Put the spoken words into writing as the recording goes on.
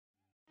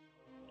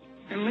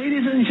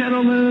and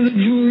gentlemen of the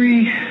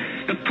jury,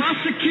 the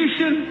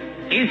prosecution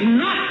is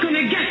not going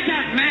to get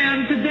that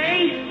man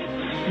today.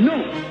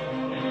 No,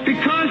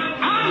 because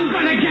I'm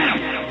going to get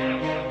him.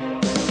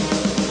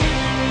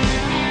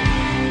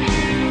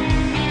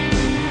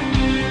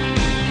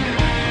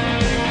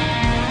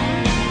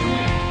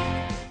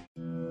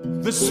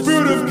 The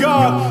Spirit of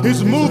God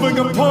is moving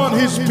upon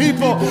His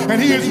people,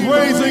 and He is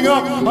raising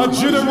up a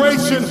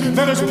generation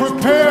that is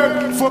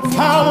prepared for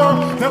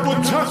power that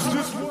will touch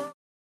this world.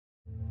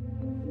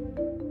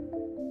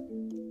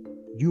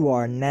 You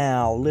are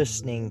now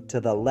listening to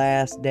the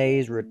last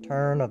day's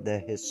return of the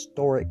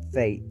historic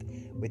faith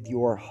with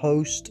your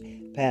host,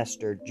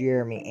 Pastor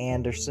Jeremy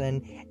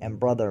Anderson and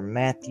Brother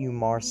Matthew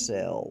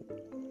Marcel.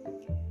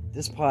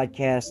 This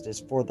podcast is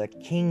for the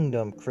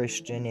kingdom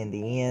Christian in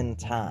the end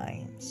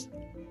times.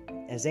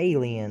 As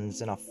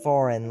aliens in a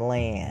foreign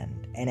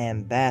land and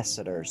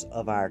ambassadors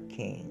of our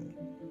King,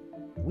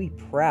 we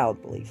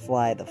proudly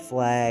fly the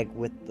flag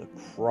with the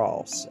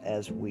cross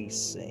as we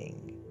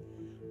sing.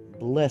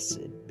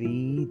 Blessed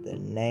be the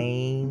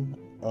name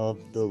of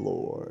the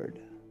Lord.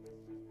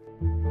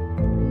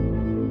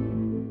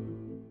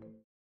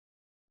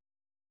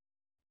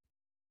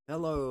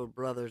 Hello,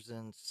 brothers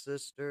and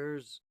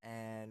sisters,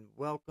 and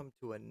welcome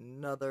to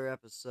another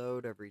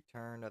episode of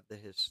Return of the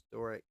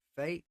Historic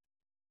Faith.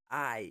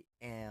 I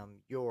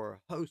am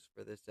your host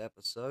for this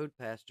episode,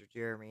 Pastor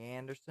Jeremy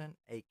Anderson,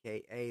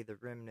 a.k.a. the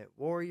Remnant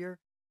Warrior.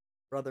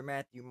 Brother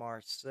Matthew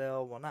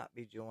Marcel will not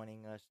be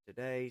joining us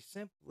today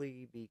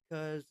simply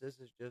because this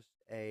is just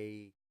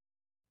a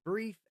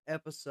brief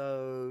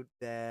episode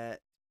that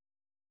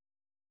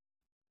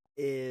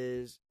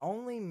is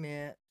only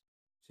meant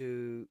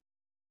to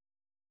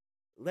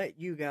let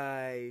you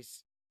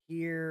guys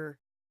hear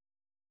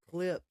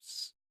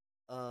clips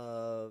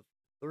of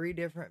 3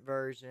 different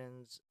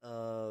versions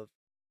of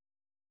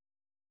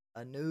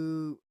a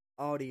new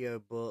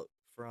audiobook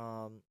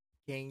from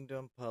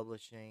Kingdom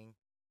Publishing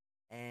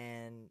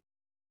and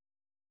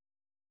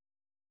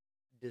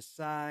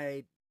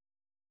decide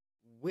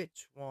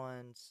which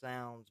one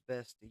sounds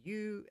best to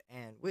you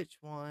and which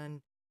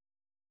one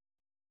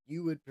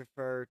you would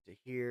prefer to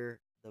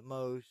hear the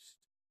most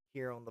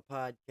here on the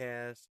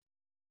podcast.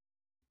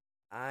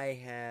 I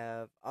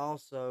have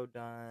also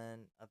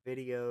done a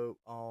video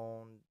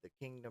on the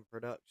Kingdom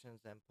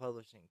Productions and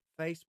Publishing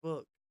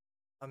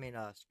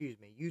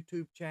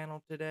YouTube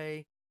channel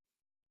today,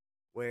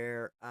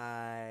 where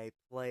I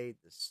played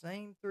the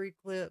same 3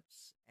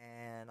 clips,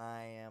 and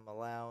I am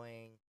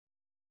allowing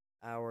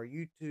our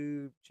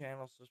YouTube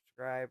channel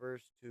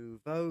subscribers to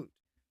vote,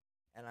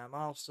 and I'm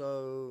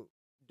also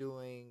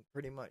doing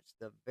pretty much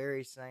the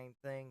very same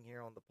thing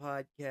here on the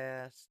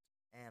podcast,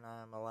 and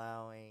I'm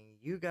allowing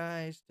you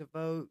guys to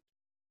vote.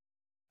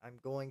 I'm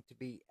going to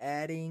be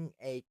adding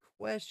a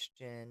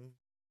question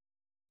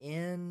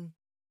in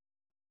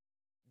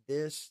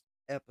this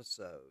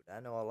episode.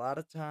 I know a lot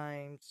of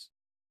times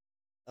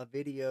a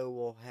video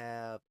will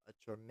have a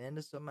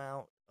tremendous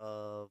amount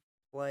of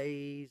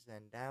plays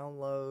and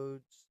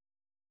downloads,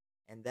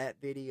 and that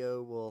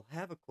video will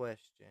have a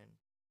question,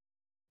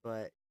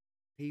 but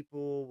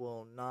people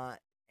will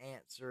not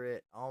answer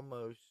it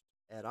almost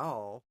at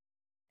all.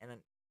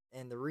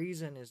 And the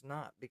reason is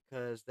not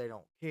because they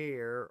don't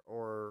care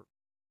or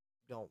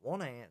don't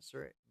want to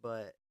answer it,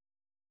 but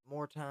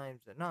more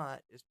times than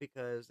not, it's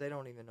because they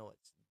don't even know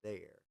it's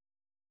there.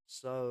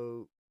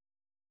 So,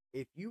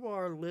 if you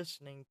are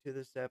listening to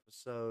this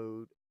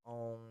episode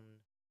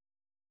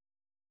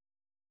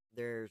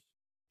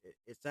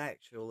it's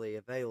actually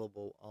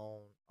available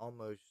on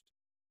almost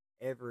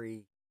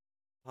every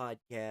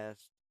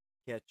podcast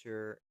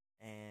catcher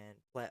and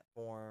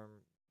platform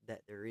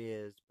that there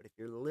is. But if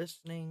you're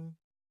listening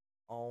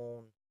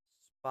on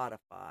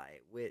Spotify,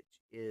 which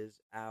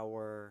is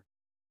our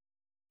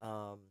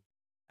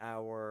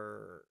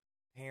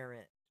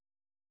parent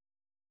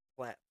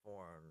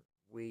platform,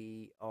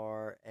 we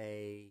are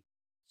a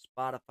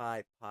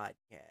Spotify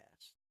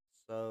podcast.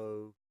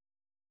 So,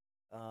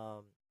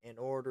 in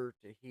order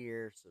to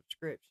hear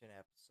subscription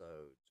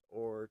episodes,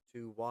 or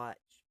to watch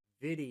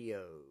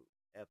video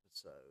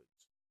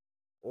episodes,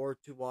 or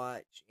to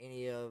watch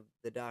any of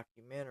the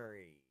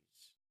documentaries,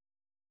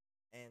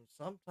 and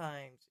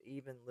sometimes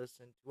even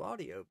listen to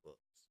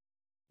audiobooks,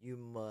 you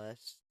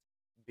must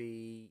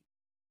be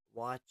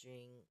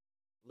watching,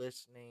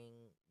 listening,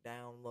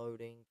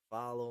 downloading,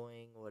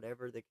 following,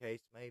 whatever the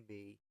case may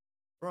be,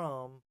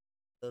 from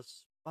the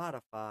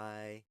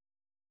Spotify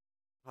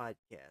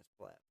podcast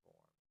platform.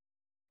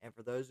 And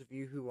for those of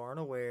you who aren't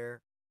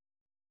aware,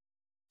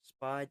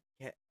 Spodcast,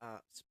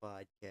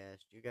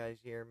 you guys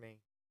hear me?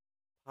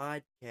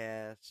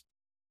 Podcast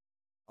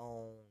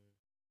on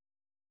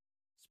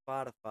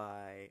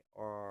Spotify,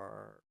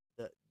 or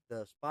the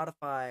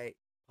Spotify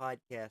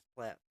podcast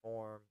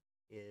platform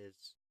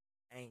is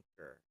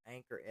Anchor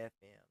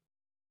FM.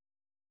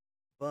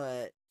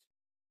 But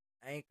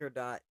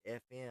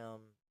Anchor.fm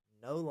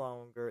no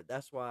longer,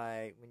 that's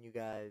why when you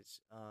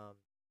guys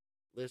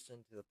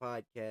listen to the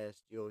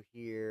podcast, you'll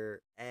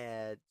hear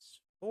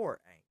ads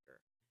for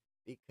Anchor,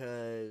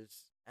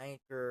 because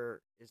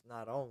Anchor is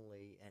not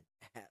only an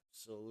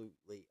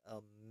absolutely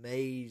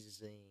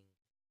amazing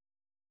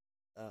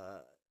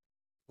uh,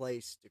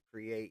 place to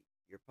create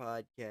your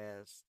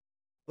podcast,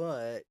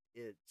 but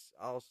it's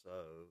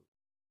also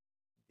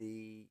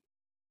the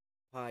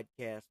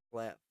podcast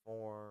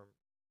platform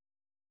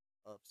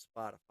of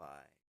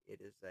Spotify. It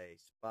is a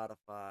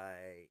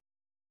Spotify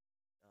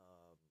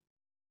um,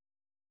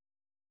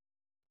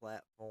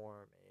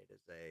 platform, and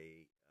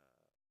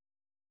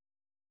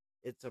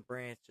it's a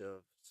branch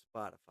of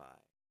Spotify.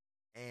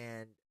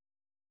 And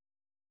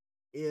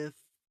if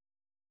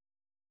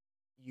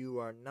you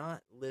are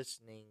not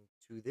listening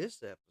to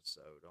this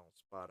episode on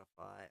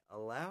Spotify,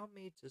 allow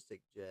me to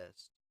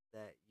suggest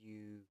that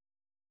you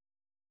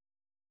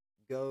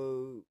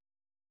go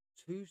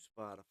to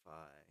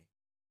Spotify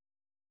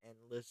and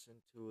listen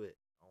to it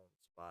on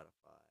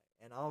Spotify.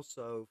 And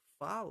also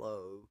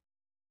follow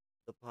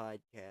the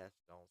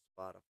podcast on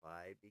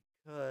Spotify,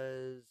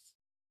 because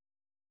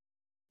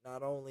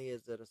not only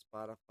is it a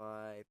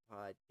Spotify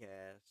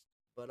podcast,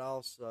 but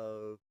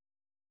also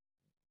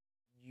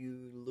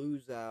you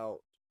lose out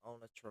on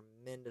a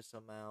tremendous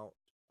amount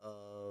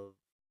of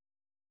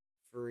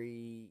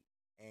free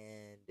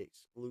and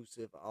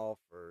exclusive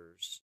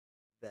offers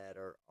that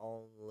are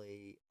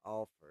only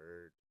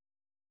offered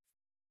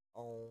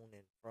on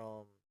and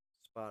from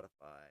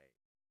Spotify.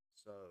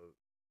 So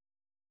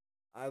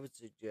I would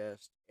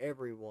suggest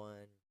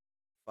everyone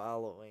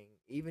following,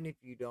 even if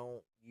you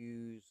don't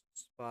use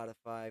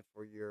Spotify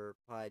for your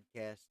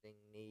podcasting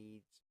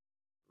needs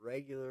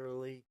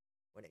regularly,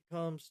 when it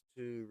comes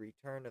to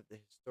Return of the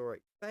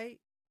Historic Fate,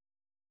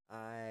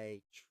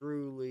 I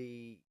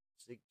truly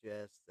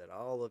suggest that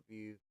all of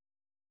you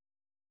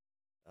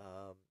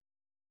um,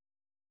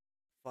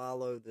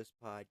 follow this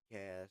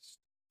podcast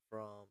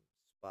from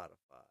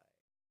Spotify.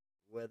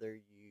 Whether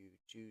you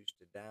choose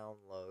to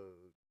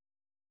download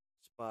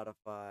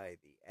Spotify,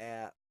 the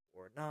app,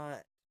 or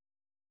not,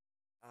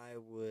 I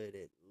would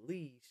at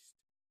least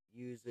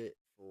use it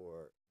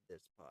for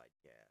this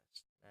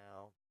podcast.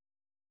 Now,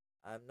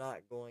 I'm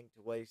not going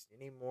to waste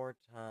any more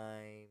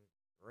time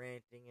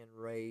ranting and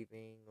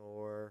raving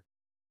or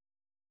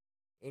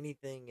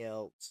anything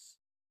else.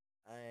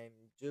 I'm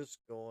just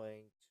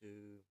going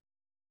to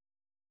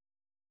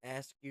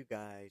ask you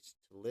guys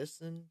to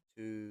listen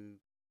to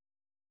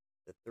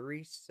the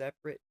 3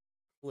 separate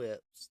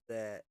clips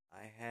that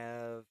I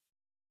have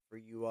for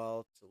you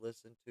all to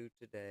listen to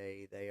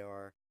today. They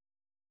are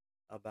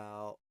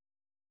about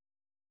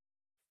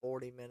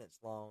 40 minutes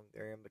long.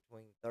 They're in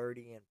between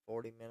 30 and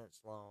 40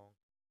 minutes long.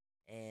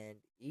 And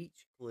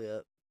each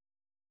clip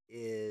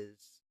is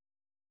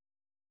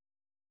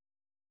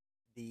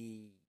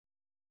the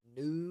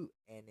new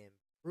and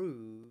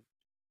improved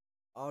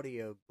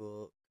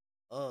audiobook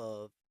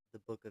of the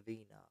Book of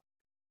Enoch.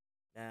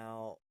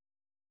 Now,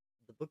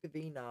 the Book of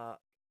Enoch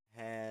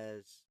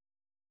has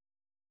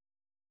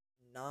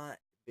not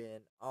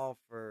been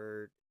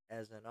offered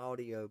as an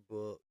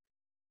audiobook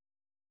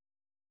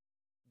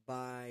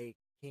by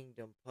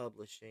Kingdom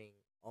Publishing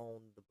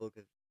on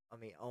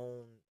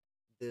on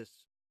this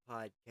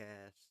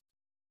podcast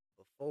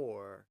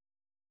before,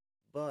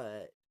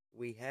 but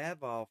we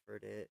have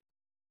offered it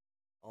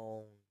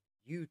on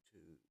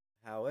YouTube.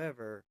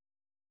 However,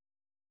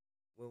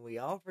 when we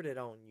offered it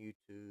on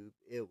YouTube,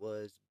 it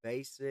was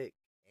basic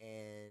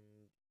and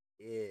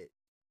it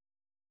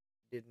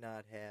did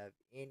not have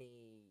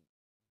any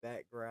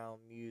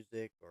background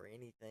music or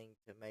anything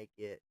to make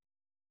it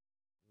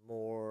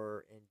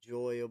more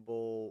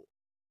enjoyable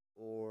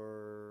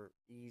or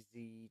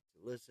easy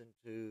to listen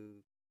to.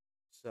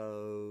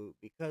 So,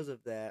 because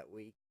of that,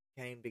 we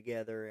came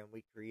together and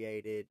we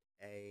created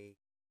a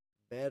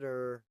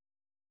better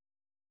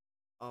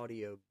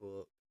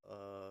audiobook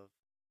of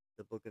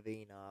the Book of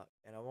Enoch.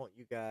 And I want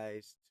you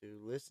guys to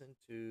listen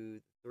to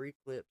the 3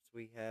 clips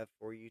we have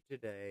for you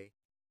today,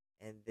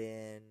 and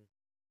then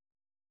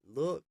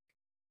look,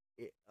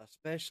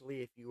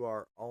 especially if you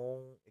are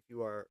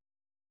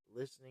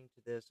listening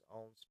to this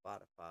on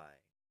Spotify,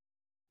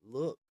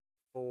 look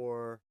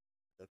for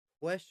the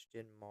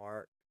question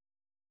mark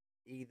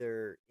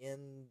either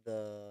in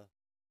the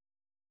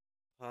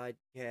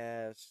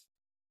podcast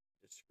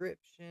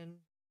description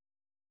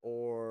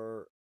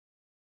or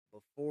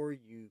before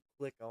you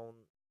click on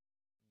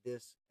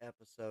this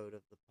episode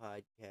of the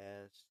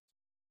podcast,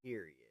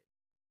 period.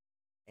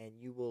 And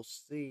you will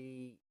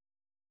see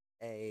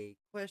a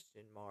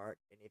question mark.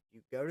 And if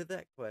you go to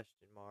that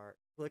question mark,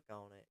 click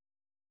on it,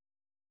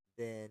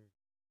 then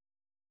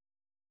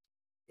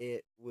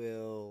it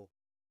will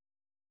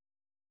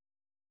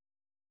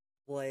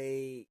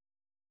play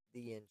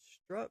the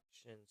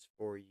instructions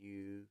for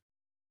you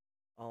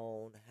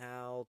on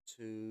how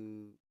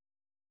to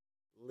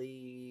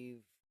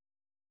leave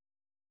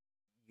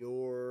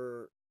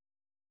your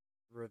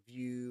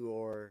review,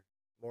 or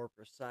more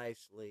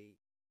precisely,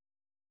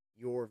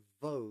 your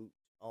vote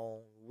on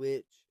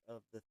which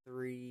of the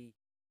 3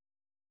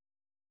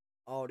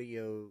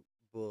 audio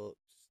books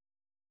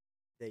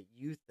that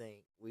you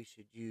think we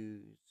should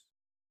use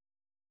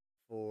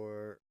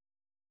for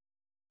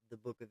the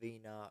Book of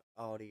Enoch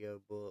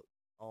audiobook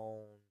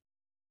on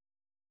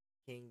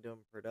Kingdom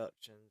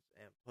Productions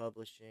and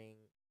Publishing,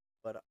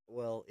 but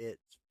well,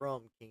 it's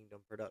from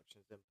Kingdom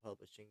Productions and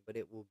Publishing, but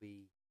it will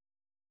be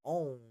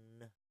on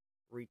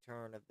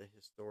Return of the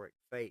Historic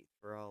Faith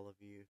for all of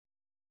you.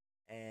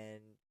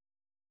 And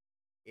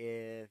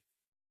if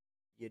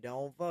you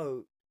don't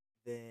vote,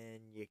 then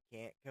you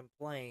can't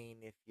complain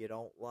if you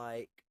don't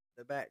like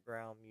the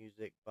background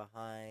music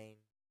behind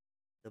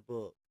the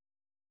book.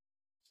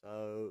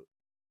 So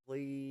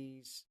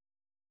please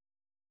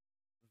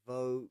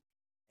vote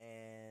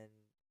and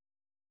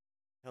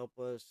help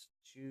us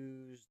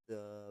choose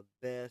the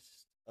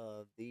best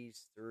of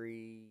these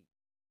three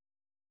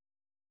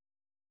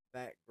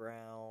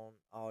background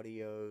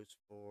audios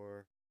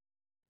for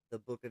the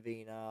Book of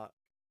Enoch,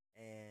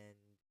 and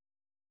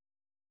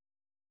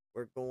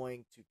we're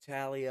going to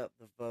tally up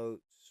the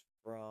votes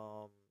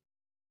from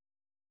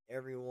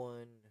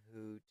everyone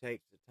who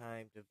takes the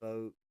time to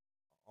vote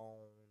on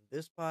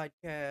this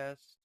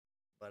podcast,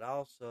 but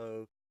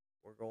also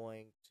we're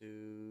going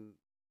to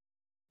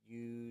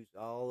use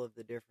all of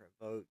the different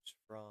votes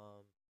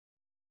from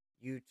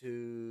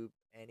YouTube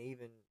and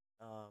even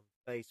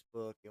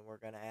Facebook, and we're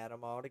going to add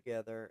them all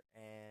together,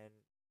 and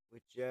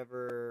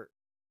whichever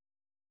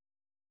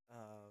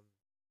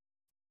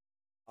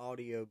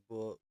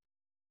audiobook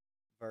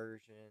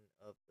version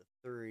of the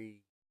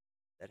three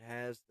that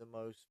has the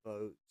most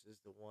votes is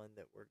the one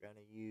that we're going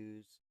to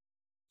use.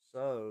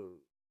 So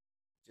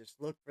just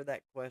look for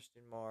that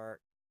question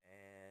mark,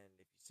 and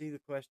if you see the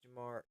question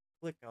mark,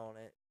 click on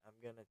it. I'm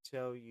going to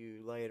tell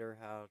you later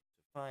how to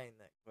find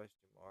that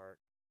question mark.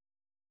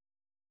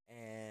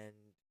 And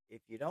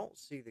if you don't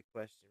see the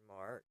question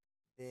mark,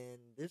 then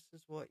this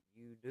is what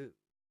you do.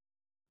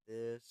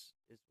 This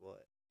is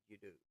what you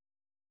do.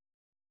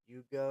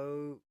 You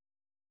go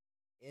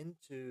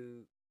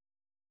into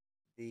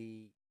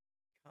the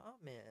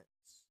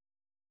comments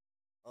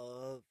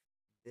of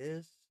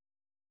this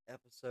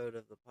episode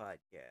of the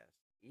podcast.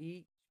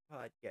 Each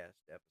podcast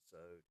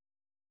episode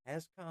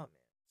has comments,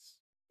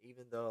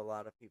 even though a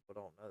lot of people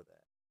don't know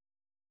that.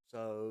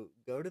 So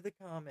go to the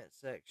comment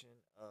section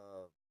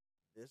of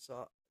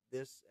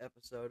this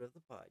episode of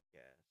the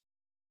podcast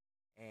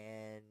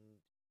and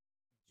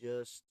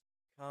just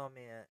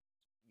comment.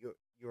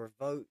 Your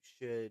vote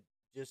should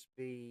just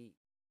be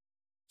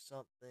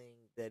something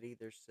that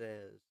either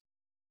says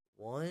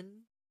 1,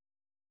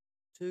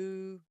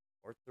 2,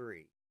 or 3.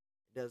 It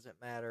doesn't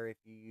matter if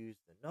you use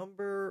the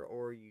number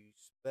or you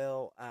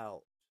spell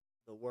out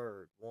the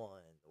word 1,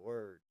 the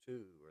word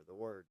 2, or the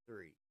word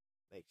 3.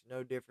 Makes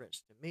no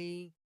difference to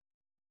me,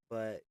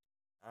 but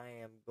I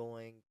am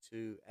going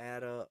to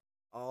add up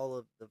all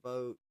of the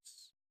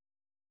votes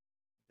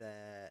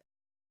that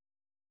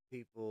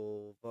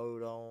people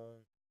vote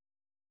on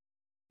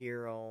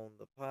here on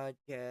the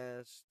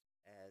podcast,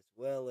 as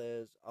well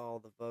as all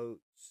the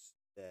votes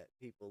that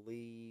people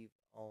leave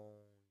on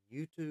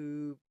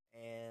YouTube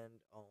and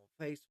on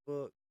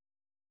Facebook,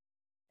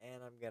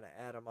 and I'm going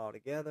to add them all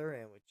together,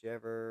 and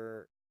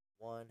whichever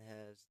one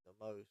has the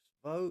most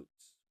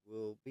votes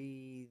will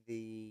be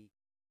the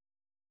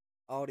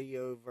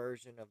audio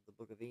version of the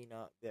Book of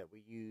Enoch that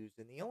we use.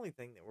 And the only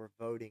thing that we're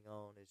voting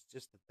on is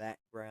just the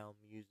background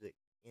music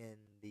in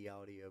the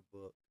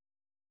audiobook.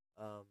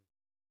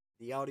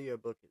 The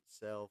audiobook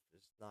itself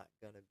is not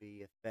going to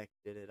be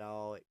affected at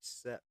all,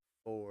 except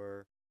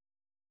for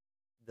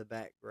the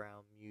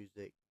background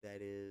music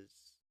that is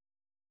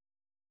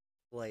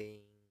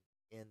playing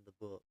in the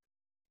book.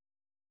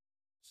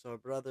 So,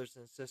 brothers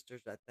and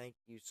sisters, I thank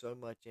you so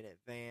much in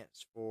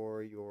advance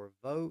for your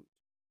vote.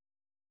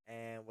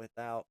 And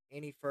without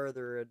any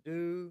further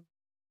ado,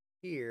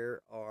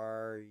 here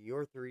are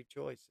your three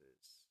choices.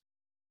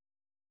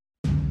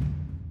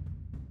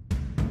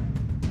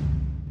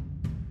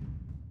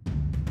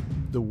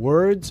 The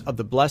words of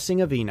the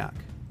blessing of Enoch,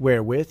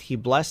 wherewith he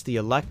blessed the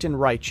elect and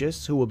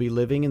righteous who will be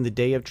living in the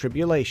day of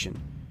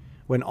tribulation,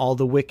 when all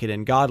the wicked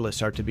and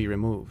godless are to be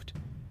removed.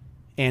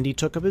 And he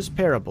took up his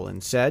parable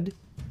and said,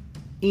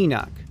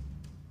 Enoch,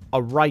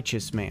 a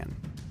righteous man,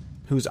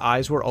 whose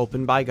eyes were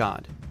opened by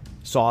God,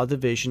 saw the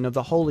vision of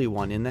the Holy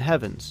One in the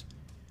heavens,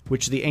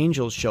 which the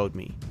angels showed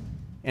me,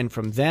 and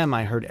from them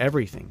I heard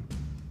everything,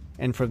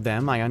 and from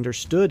them I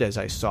understood as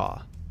I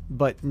saw,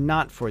 but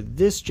not for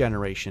this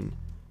generation,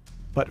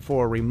 but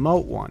for a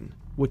remote one,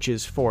 which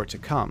is for to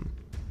come.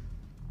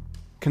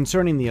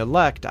 Concerning the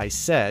elect I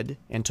said,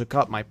 and took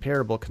up my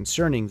parable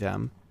concerning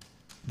them,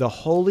 the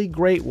Holy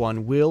Great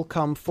One will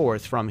come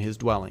forth from his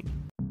dwelling.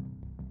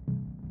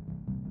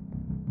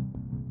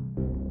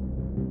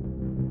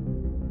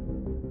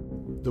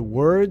 The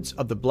words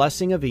of the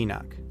blessing of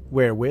Enoch,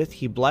 wherewith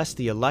he blessed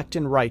the elect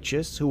and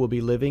righteous who will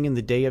be living in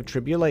the day of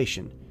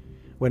tribulation,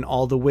 when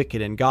all the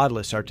wicked and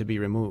godless are to be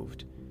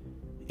removed.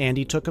 And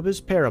he took up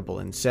his parable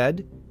and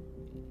said,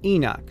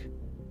 Enoch,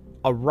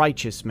 a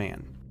righteous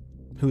man,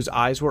 whose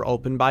eyes were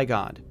opened by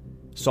God,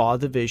 saw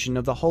the vision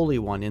of the Holy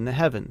One in the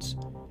heavens,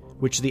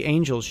 which the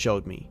angels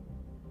showed me,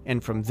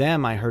 and from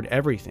them I heard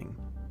everything,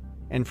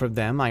 and from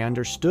them I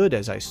understood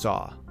as I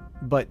saw,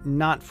 but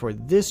not for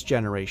this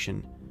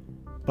generation,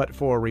 but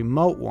for a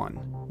remote one,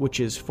 which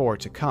is for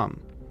to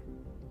come.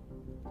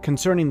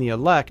 Concerning the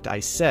elect, I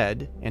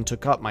said, and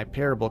took up my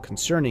parable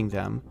concerning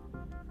them,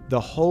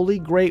 the Holy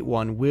Great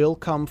One will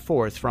come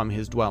forth from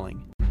his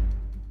dwelling.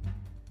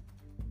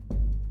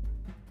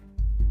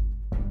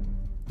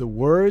 The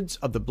words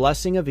of the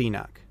blessing of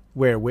Enoch,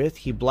 wherewith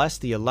he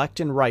blessed the elect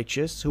and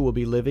righteous who will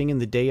be living in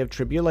the day of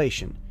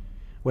tribulation,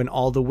 when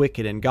all the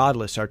wicked and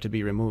godless are to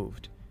be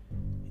removed.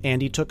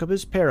 And he took up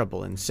his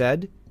parable and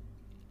said,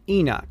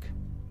 Enoch,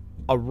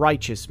 a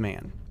righteous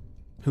man,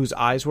 whose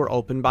eyes were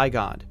opened by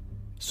God,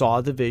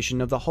 saw the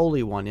vision of the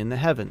Holy One in the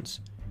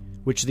heavens,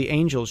 which the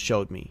angels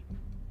showed me,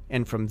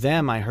 and from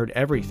them I heard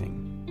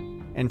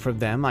everything, and from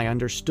them I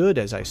understood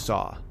as I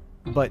saw,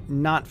 but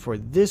not for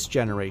this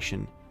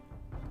generation,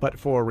 but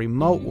for a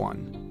remote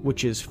one,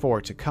 which is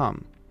for to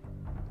come.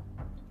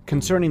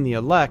 Concerning the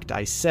elect,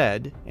 I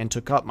said, and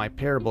took up my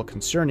parable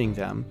concerning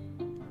them,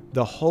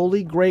 the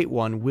Holy Great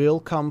One will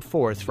come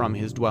forth from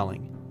his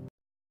dwelling.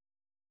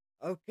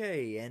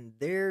 Okay, and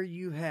there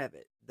you have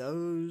it.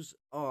 Those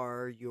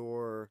are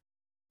your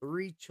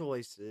 3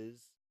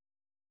 choices.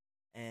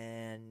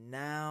 And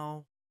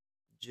now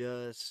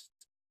just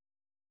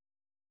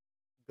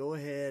go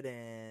ahead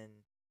and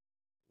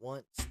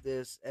once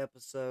this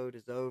episode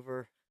is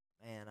over,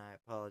 man, I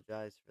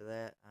apologize for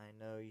that. I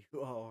know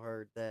you all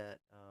heard that.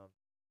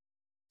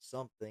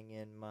 Something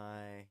in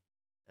my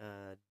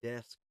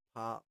desk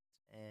popped,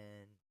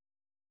 and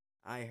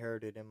I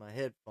heard it in my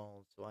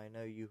headphones, so I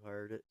know you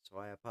heard it, so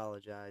I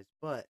apologize.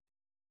 But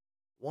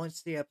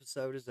once the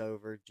episode is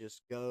over,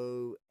 just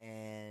go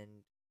and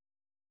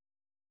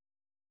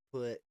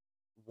put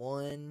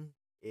 1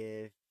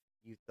 if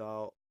you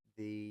thought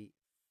the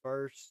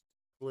first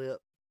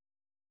clip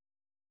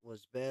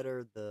was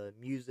better, the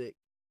music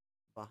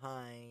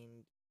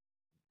behind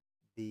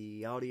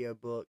the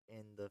audiobook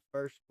in the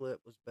first clip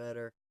was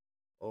better,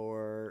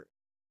 or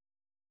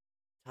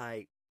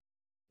type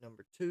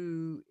number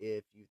 2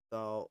 if you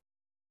thought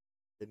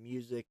the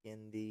music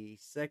in the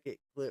second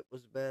clip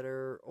was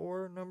better,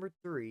 or number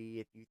 3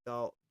 if you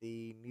thought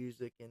the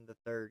music in the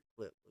third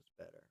clip was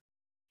better.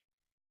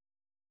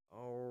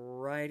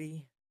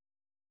 Alrighty.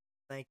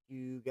 Thank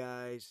you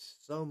guys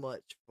so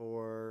much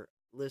for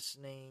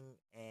listening,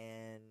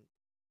 and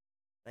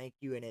thank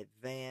you in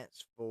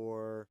advance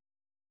for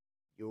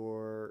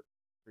your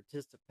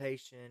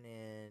participation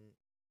in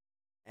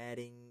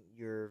adding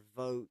your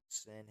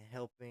votes and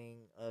helping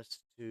us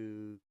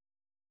to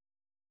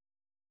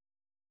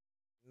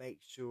make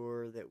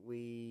sure that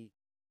we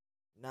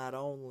not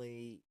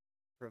only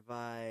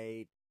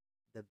provide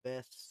the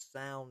best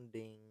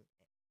sounding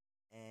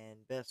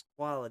and best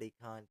quality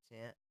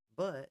content,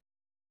 but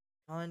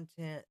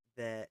content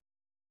that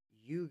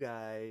you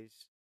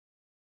guys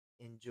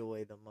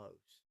enjoy the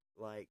most,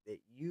 like that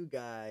you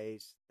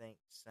guys think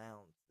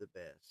sounds the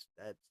best.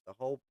 That's the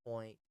whole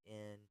point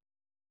in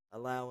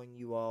allowing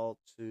you all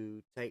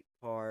to take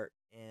part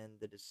in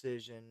the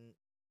decision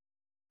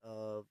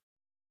of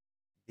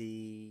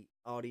the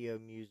audio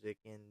music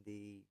in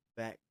the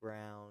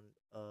background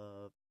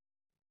of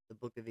the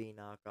Book of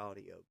Enoch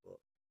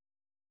audiobook.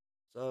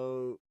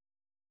 So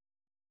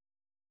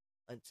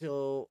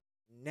until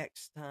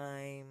next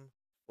time,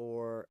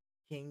 for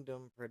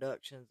Kingdom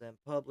Productions and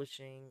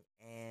Publishing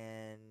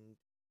and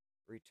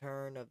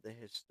Return of the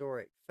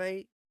Historic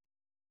Faith,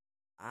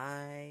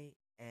 I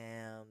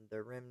am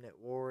the Remnant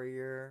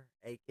Warrior,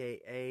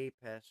 aka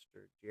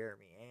Pastor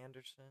Jeremy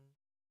Anderson,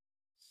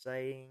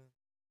 saying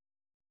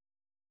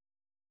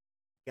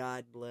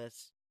God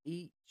bless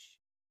each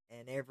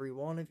and every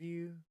one of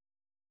you.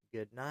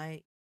 Good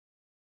night,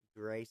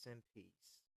 grace and peace.